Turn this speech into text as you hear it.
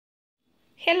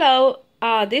Hello,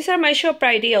 these are my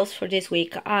ShopRite deals for this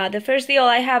week. The first deal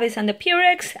I have is on the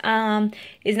Purex.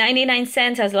 It's 99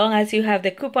 cents as long as you have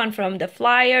the coupon from the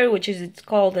flyer, which is it's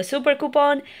called the super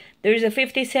coupon. There's a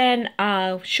 50-cent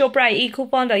ShopRite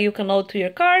e-coupon that you can load to your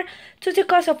card. So it's a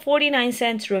cost of 49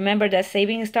 cents. Remember that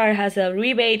Saving Star has a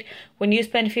rebate. When you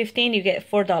spend 15, you get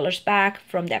 $4 back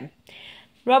from them.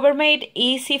 Rubbermaid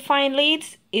Easy Find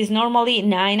Leads is normally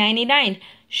 $9.99.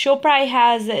 ShopRite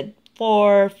has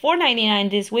for $4.99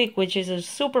 this week, which is a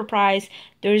super price.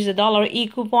 There is a $1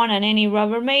 e-coupon on any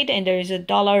Rubbermaid, and there is a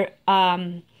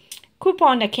 $1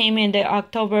 coupon that came in the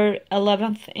October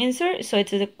 11th insert, so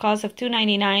it's a cost of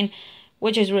 $2.99,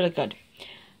 which is really good.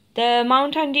 The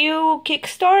Mountain Dew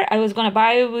Kickstart, I was gonna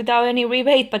buy it without any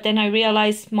rebate, but then I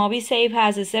realized MobiSave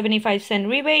has a 75-cent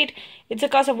rebate. It's a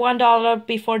cost of $1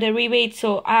 before the rebate,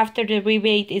 so after the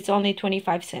rebate, it's only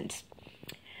 25 cents.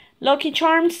 Lucky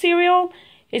Charms cereal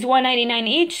is $1.99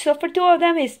 each, so for two of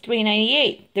them it's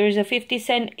 $3.98. There's a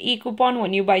 50-cent e-coupon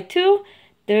when you buy two.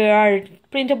 There are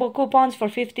printable coupons for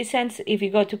 50 cents if you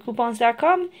go to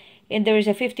coupons.com, and there is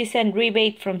a 50-cent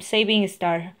rebate from Saving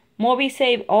Star.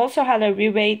 MobiSave also had a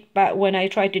rebate, but when I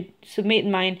tried to submit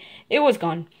mine, it was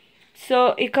gone. So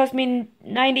it cost me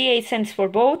 98 cents for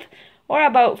both, or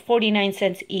about 49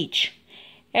 cents each.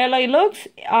 LA Looks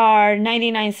are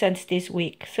 99 cents this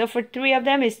week. So for three of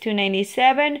them, it's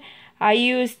 $2.97. I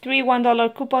used three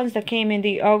 $1 coupons that came in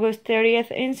the August 30th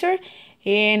insert,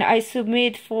 and I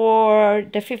submit for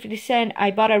the 50-cent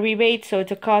Ibotta rebate, so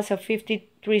it's a cost of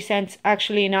 53 cents.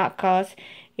 Actually, not cost.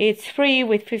 It's free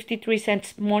with 53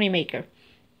 cents moneymaker.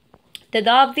 The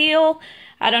Dove deal,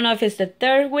 I don't know if it's the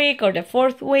third week or the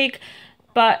fourth week,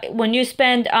 but when you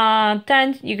spend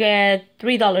 10, you get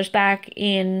 $3 back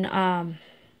in a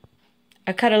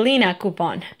Catalina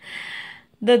coupon.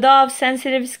 The Dove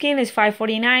Sensitive Skin is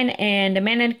 $5.49 and the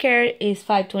Men & Care is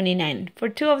 $5.29. For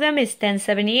two of them, it's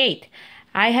 $10.78.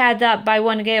 I had that buy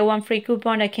one get one free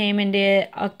coupon that came in the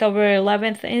October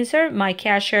 11th insert. My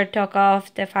cashier took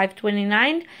off the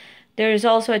 $5.29. There is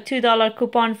also a $2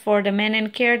 coupon for the Men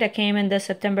 & Care that came in the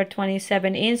September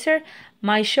 27th insert.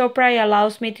 My ShopRite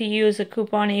allows me to use a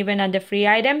coupon even on the free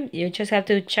item. You just have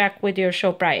to check with your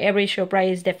ShopRite. Every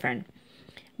ShopRite is different.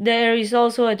 There is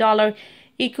also a $1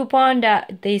 e-coupon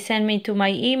that they send me to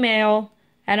my email.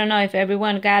 I don't know if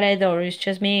everyone got it or it's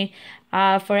just me,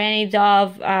 for any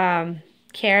Dove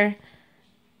care.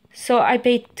 So I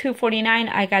paid $2.49.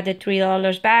 I got the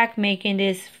 $3 back, making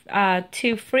this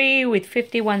two free with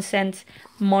 51 cents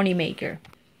moneymaker.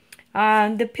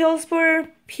 The Pillsbury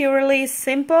Purely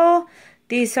Simple,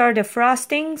 these are the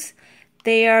frostings.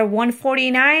 They are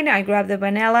 $1.49. I grabbed the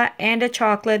vanilla and the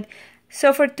chocolate.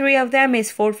 So for three of them,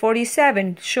 it's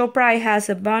 $4.47. ShopRite has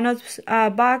a bonus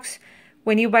box.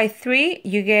 When you buy three,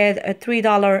 you get a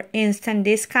 $3 instant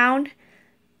discount.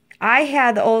 I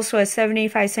had also a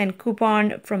 75-cent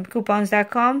coupon from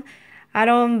coupons.com. I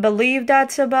don't believe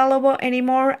that's available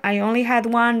anymore. I only had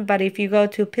one, but if you go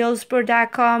to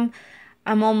pillsbury.com,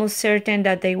 I'm almost certain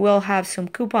that they will have some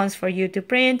coupons for you to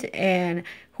print. And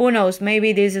who knows,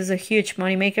 maybe this is a huge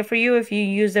moneymaker for you if you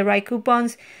use the right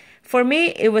coupons. For me,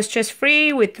 it was just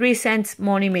free with 3 cents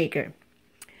moneymaker.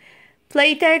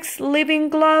 Playtex Living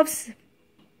Gloves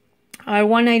are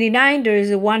 $1.99. There is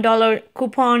a $1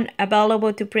 coupon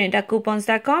available to print at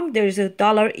coupons.com. There is a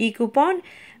 $1 e-coupon,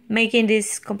 making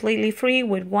this completely free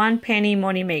with 1 penny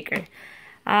moneymaker.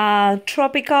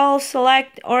 Tropical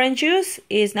Select Orange Juice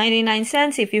is 99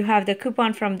 cents if you have the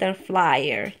coupon from the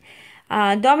flyer.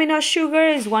 Domino's Sugar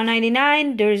is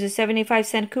 $1.99. There is a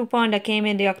 75-cent coupon that came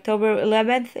in the October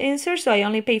 11th insert, so I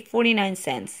only paid 49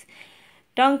 cents.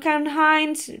 Duncan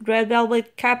Hines Red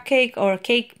Velvet Cupcake or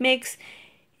Cake Mix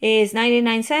is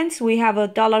 99 cents. We have a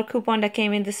 $1 coupon that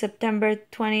came in the September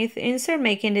 20th insert,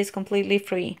 making this completely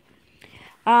free.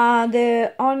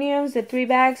 The onions, the 3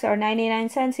 bags, are 99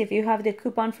 cents if you have the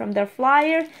coupon from their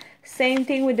flyer. Same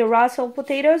thing with the Russell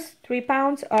potatoes, 3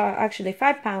 pounds, actually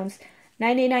 5 pounds.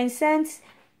 99 cents,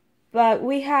 but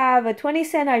we have a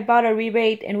 20-cent Ibotta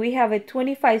rebate and we have a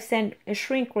 25-cent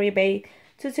shrink rebate,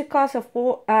 so it's a cost of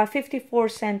 54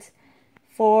 cents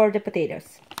for the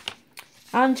potatoes.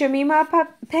 Jemima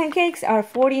pancakes are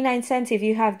 49 cents if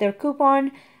you have their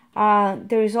coupon.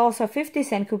 There is also a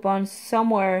 50-cent coupon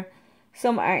somewhere.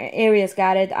 Some areas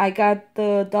got it. I got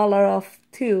the $1 off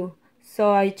too,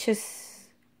 so I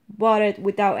just bought it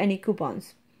without any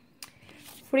coupons.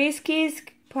 Friskies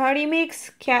Party Mix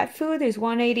cat food is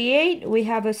 $1.88. We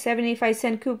have a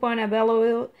 75-cent coupon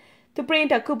available to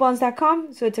print at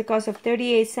coupons.com, so it's a cost of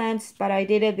 38 cents, but I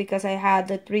did it because I had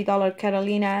the $3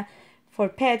 Catalina for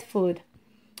pet food.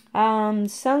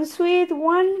 Sunsweet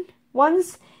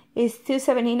ones is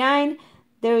 $2.79.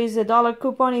 There is a $1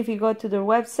 coupon if you go to their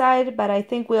website, but I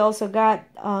think we also got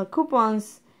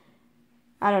coupons,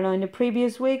 I don't know, in the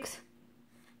previous weeks.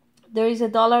 There is a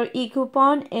 $1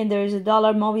 e-coupon and there is a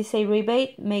 $1 MobiSave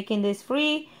rebate, making this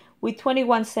free with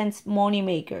 21 cents money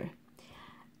maker.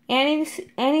 Any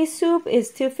soup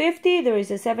is $2.50. There is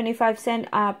a 75-cent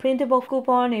printable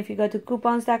coupon if you go to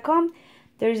coupons.com.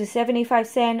 There is a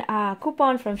 75-cent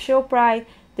coupon from ShopRite.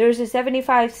 There is a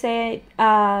 75-cent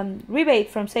rebate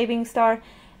from Saving Star,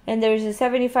 and there is a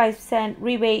 75-cent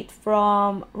rebate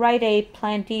from Rite Aid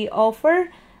Plenty offer.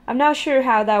 I'm not sure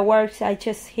how that works. I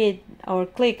just hit or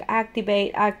click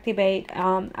activate. I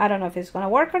don't know if it's gonna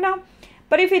work or not,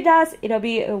 but if it does, it'll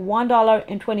be a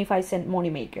 $1.25 money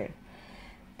maker.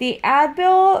 The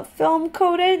Advil film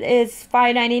coated is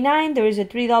 $5.99. There is a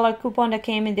 $3 coupon that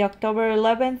came in the October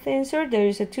 11th insert. There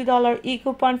is a $2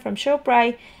 e-coupon from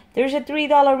ShopRite. There is a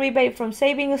 $3 rebate from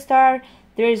Saving Star.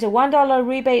 There is a $1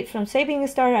 rebate from Saving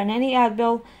Star on any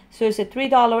Advil. So it's a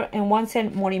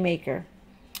 $3.01 money maker.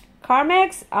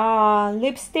 Carmex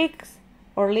lipsticks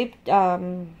or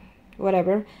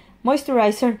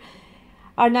moisturizer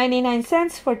are 99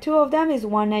 cents. For 2 of them is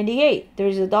 $1.98. There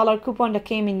is a $1 coupon that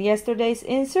came in yesterday's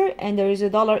insert, and there is a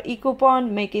 $1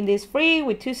 e-coupon making this free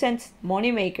with 2 cents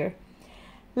money maker.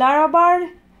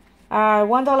 Larabard are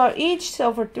 $1 each,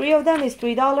 so for 3 of them is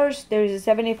 $3. There is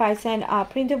a 75-cent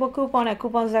printable coupon at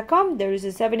coupons.com. There is a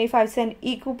 75-cent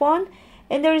e-coupon,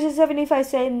 and there is a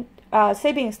 75-cent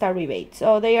Saving Star rebate,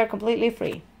 so they are completely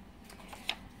free.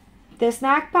 The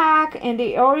snack pack and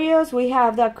the Oreos, we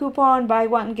have the coupon buy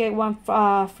one get one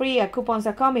free at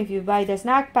coupons.com. If you buy the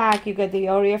snack pack, you get the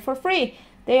Oreo for free.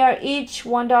 They are each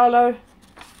 $1,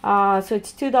 so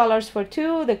it's $2 for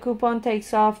 2. The coupon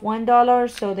takes off $1,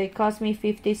 so they cost me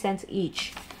 50 cents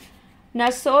each.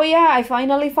 Nasoya, I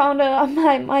finally found it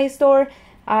on my store.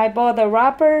 I bought the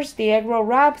wrappers, the egg roll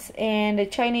wraps, and the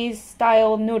Chinese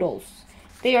style noodles.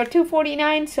 They are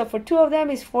 $2.49, so for 2 of them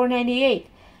is $4.98.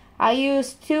 I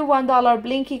used 2 $1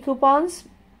 Blinky coupons,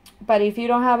 but if you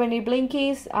don't have any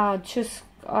Blinkies, just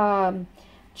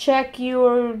check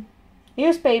your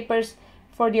newspapers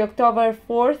for the October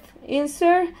 4th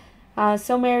insert.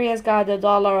 Some areas got the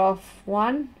 $1 off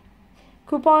 1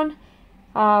 coupon.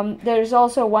 There's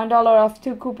also $1 off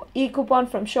 2 e-coupon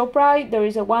from ShopRite. There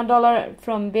is a $1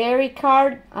 from Berry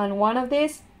card on one of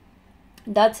these.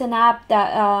 That's an app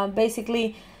that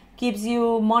basically gives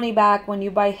you money back when you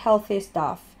buy healthy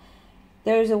stuff.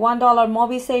 There's a $1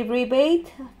 MobiSave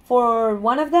rebate for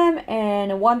one of them,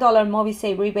 and a $1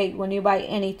 MobiSave rebate when you buy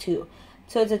any 2.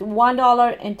 So it's a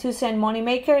 $1.02 money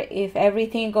maker if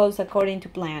everything goes according to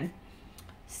plan.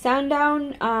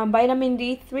 Sundown vitamin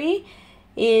D3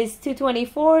 is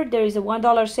 $2.24. There is a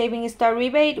 $1 Saving Star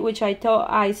rebate, which I thought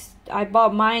I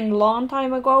bought mine a long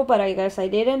time ago, but I guess I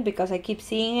didn't because I keep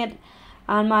seeing it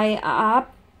on my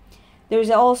app. There's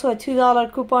also a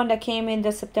 $2 coupon that came in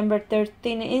the September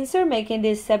 13th insert, making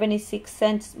this 76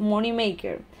 cents money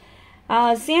maker.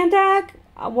 Zantac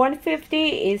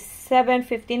 150 is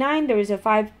 $7.59. There is a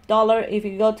 $5 if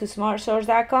you go to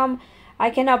smartsource.com. I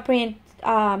cannot print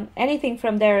anything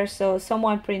from there, so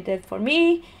someone printed for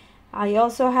me. I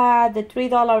also had the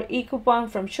 $3 e-coupon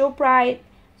from ShopRite,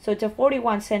 so it's a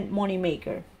 41-cent money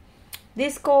maker.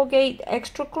 This Colgate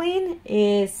Extra Clean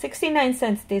is 69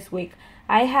 cents this week.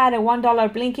 I had a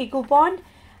 $1 Blinky coupon,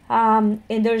 and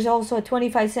there's also a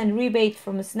 25-cent rebate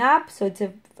from Snap, so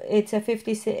it's a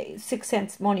 56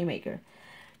 cents money maker.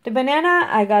 The banana,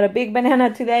 I got a big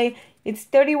banana today. It's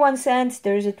 31 cents.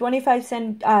 There's a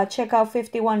 25-cent checkout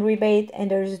 51 rebate,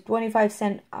 and there's a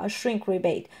 25-cent shrink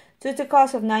rebate. So it's a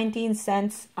cost of 19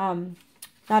 cents. Not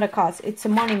a cost, it's a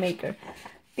money maker.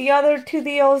 The other 2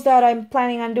 deals that I'm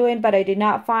planning on doing, but I did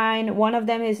not find, one of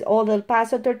them is Old El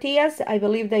Paso tortillas. I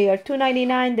believe they are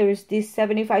 $2.99. There is this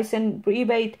 75-cent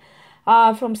rebate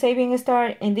from Saving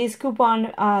Star, and this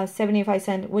coupon 75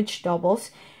 cents, which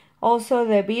doubles. Also,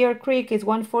 the Beer Creek is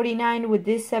 $1.49 with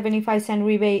this 75-cent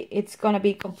rebate. It's gonna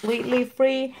be completely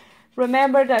free.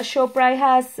 Remember that ShopRite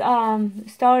has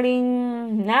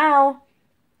starting now.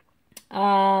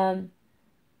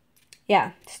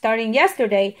 Starting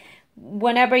yesterday.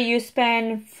 Whenever you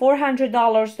spend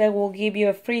 $400, they will give you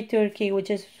a free turkey,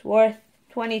 which is worth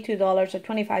 $22 or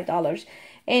 $25.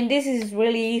 And this is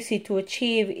really easy to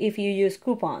achieve if you use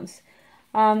coupons.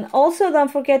 Also,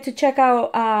 don't forget to check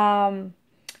out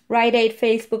Rite Aid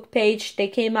Facebook page. They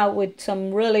came out with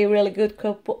some really, really good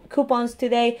coupons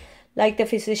today, like the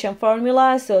Physician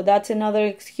Formula. So that's another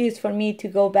excuse for me to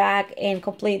go back and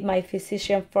complete my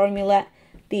Physician Formula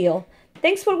deal.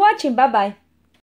 Thanks for watching. Bye-bye.